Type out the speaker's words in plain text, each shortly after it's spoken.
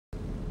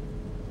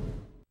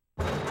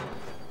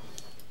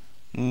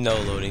No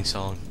loading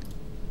song.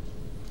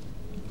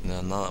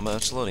 No, not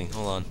much loading.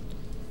 Hold on.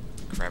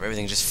 Crap,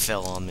 everything just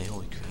fell on me.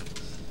 Holy crap.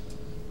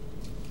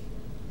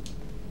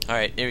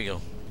 Alright, here we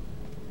go.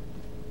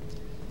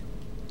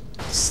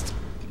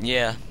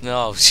 Yeah,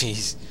 no,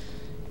 jeez.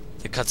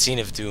 The cutscene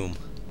of doom.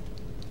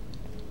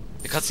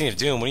 The cutscene of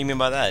doom? What do you mean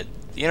by that?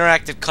 The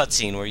interactive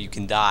cutscene where you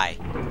can die.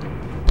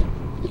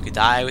 You could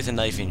die with a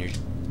knife in your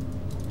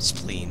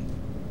spleen.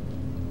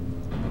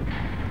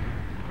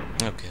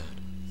 Oh god.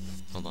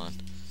 Hold on.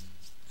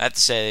 I have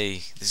to say,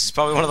 this is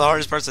probably one of the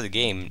hardest parts of the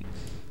game.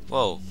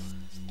 Whoa.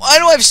 Why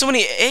do I have so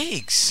many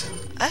eggs?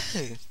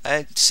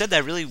 I said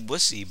that really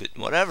wussy, but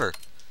whatever.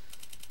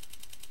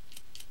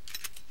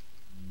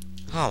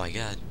 Oh my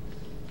god.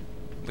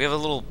 We have a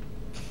little...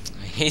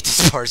 I hate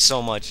this part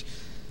so much.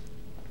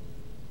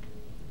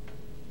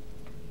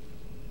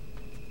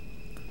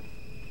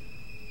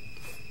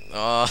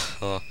 Oh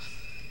god.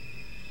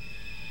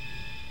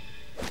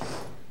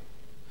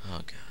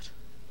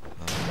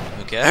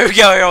 Okay, here we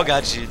go. Oh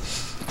god, shoot.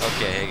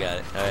 Okay, I got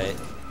it. Alright,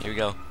 here we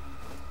go.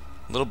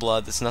 A little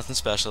blood, that's nothing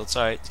special. It's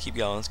alright, keep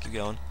going, let's keep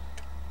going.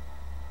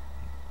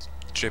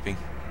 Tripping.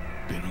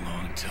 Been a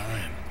long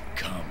time,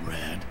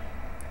 comrade.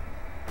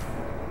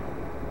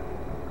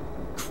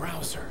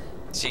 Krauser.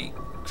 See,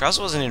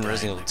 Krauser wasn't in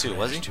Resident Evil 2,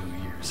 was he? 2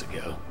 years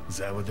ago. Is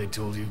that what they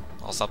told you?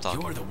 I'll stop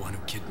talking. You're the one who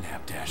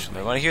kidnapped Ashley.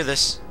 I want to hear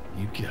this.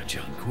 You got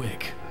on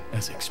quick,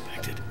 as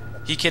expected.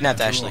 He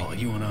kidnapped After Ashley. all,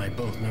 you and I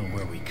both know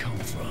where we come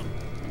from.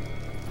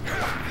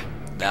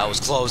 That was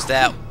close.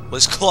 That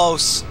was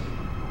close.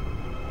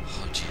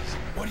 Oh jeez.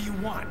 What do you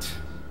want?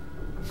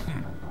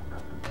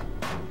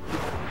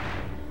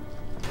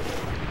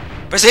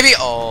 Press AB.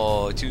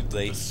 Oh, too The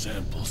late.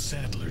 sample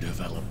Sadler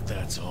developed,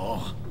 that's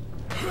all.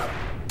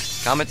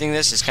 Commenting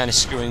this is kind of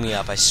screwing me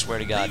up. I swear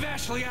to God. Leave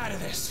Ashley out of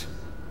this.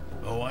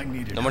 Oh, I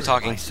needed No more her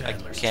talking. by I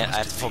Sadler's can't. I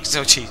have to focus.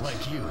 Oh jeez.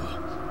 Like you,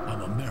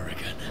 I'm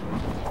American.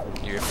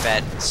 You're a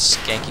fat,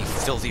 skanky,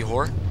 filthy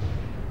whore.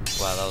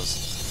 Wow, that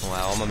was.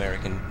 Wow, I'm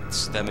American.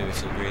 That made me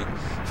feel great.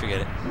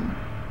 Forget it.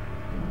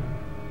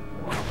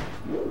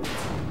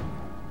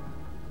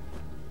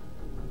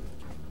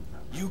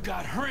 You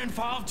got her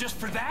involved just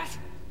for that?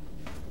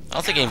 I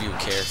don't think any of you would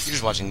care. You're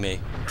just watching me.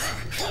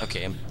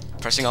 Okay, I'm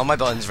pressing all my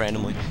buttons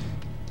randomly.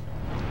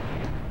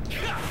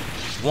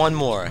 One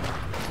more.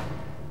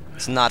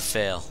 Let's not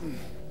fail.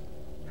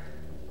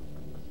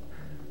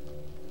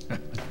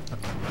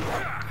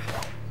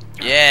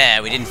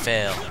 Yeah, we didn't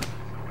fail.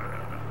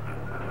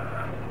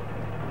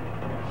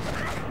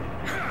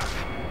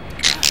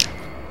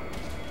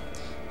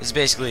 This is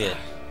basically it.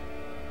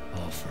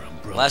 All for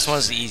umbrella. Last one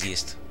is the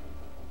easiest.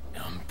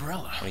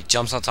 Umbrella. When he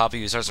jumps on top of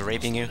you, he starts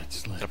raping you.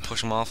 You gotta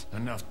push him off.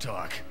 Enough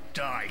talk.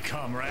 Die,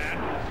 comrade.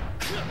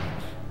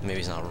 Maybe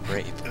he's not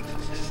rape.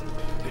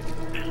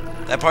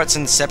 That part's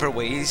in separate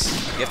ways.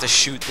 You have to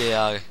shoot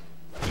the.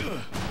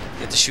 You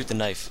have to shoot the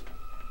knife.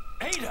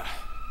 Ada.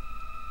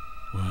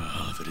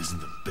 Well, if it isn't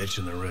the bitch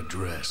in the red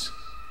dress.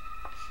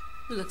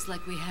 Looks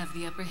like we have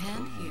the upper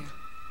hand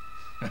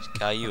here.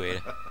 Got you,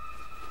 Ada.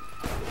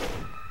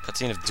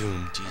 Cutscene of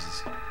doom.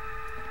 Jesus.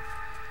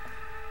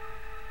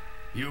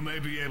 You may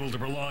be able to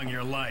prolong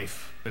your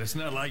life, but it's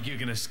not like you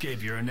can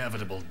escape your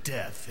inevitable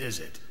death, is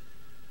it?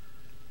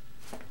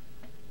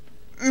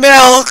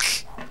 Milk.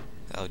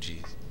 Oh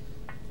jeez.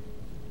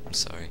 I'm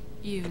sorry.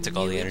 You Took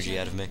all the knew it, energy Jack?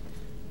 out of me.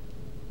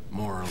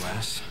 More or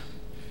less.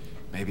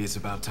 Maybe it's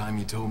about time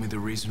you told me the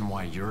reason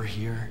why you're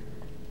here.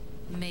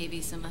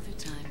 Maybe some other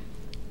time.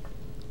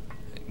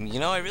 You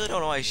know, I really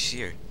don't know why she's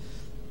here.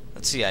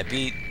 Let's see. I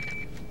beat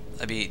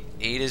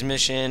Ada's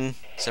mission.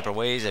 Separate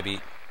ways. I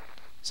beat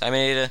Simon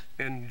Ada.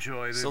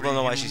 Enjoy the Still don't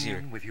know why she's here.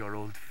 reunion with your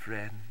old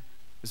friend.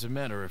 As a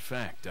matter of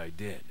fact, I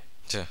did.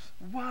 Tuh.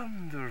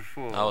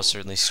 Wonderful. I was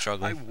certainly I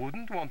struggling.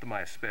 wouldn't want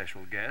my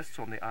special guests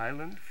on the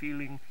island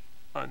feeling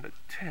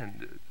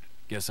unattended.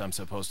 Guess I'm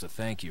supposed to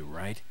thank you,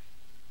 right?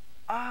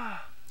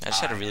 Ah, I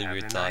just had a really have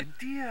weird an thought.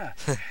 idea.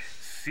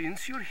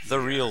 Since you're here, The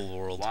real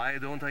world. why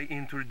don't I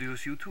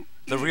introduce you to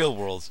The it? real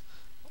world.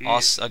 It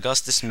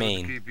Augustus, should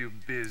Maine. keep you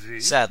busy.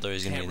 Sadler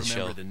is gonna be Can't in the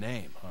remember show. the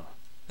name, huh?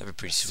 That'd be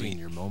pretty sweet.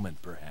 Senior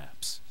moment,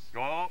 perhaps.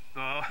 Oh,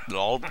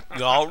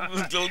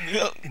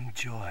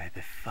 enjoy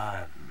the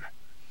fun.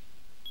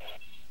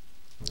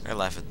 I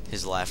laugh at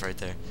his laugh right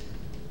there.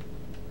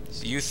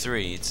 So you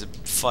three, it's a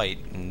fight,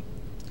 and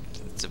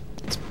it's a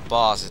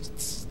boss.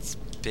 It's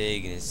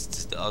big and it's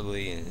just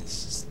ugly and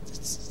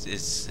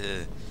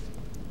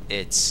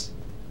it's.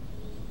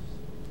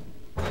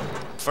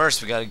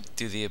 First, we gotta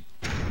do the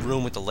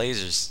room with the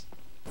lasers.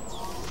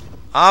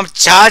 I'm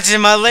charging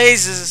my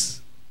lasers.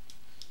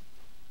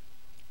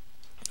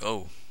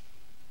 Oh.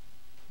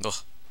 Ugh.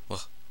 Ugh.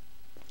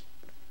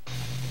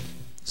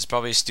 This is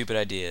probably a stupid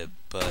idea,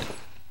 but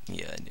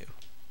yeah, I knew.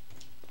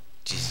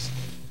 Jesus.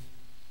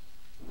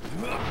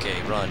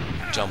 Okay, run,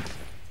 jump,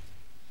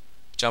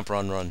 jump,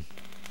 run, run.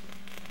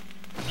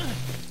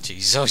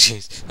 Jeez, oh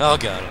jeez, oh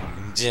god.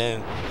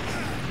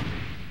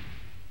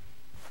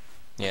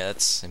 Yeah,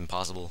 that's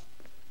impossible,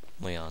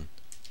 Leon.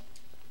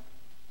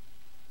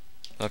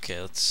 Okay,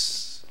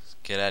 let's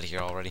get out of here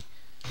already.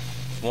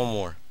 one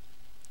more.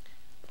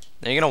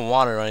 Then you're gonna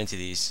want to run into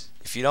these.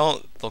 If you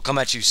don't, they'll come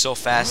at you so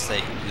fast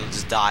that you'll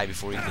just die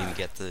before you can even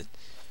get the.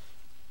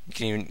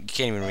 You can't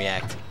even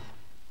react.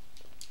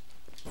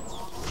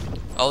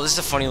 Oh, this is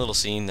a funny little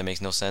scene that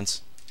makes no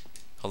sense.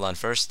 Hold on,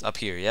 first up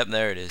here. Yep,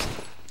 there it is.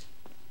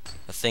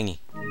 A thingy.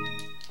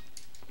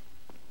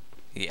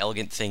 The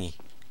elegant thingy.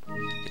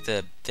 Get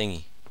the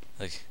thingy.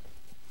 Like.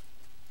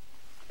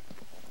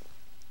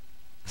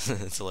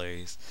 It's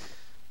hilarious.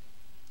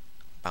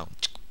 Bow,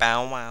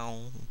 bow, wow.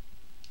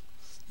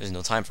 There's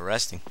no time for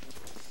resting.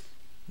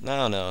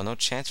 No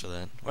chance for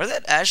that. Where did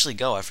that Ashley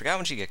go? I forgot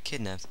when she got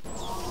kidnapped.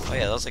 Oh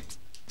yeah, that was like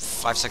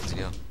 5 seconds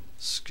ago.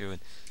 Screw it.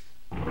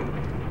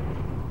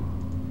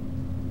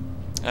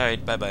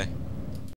 Alright, bye-bye.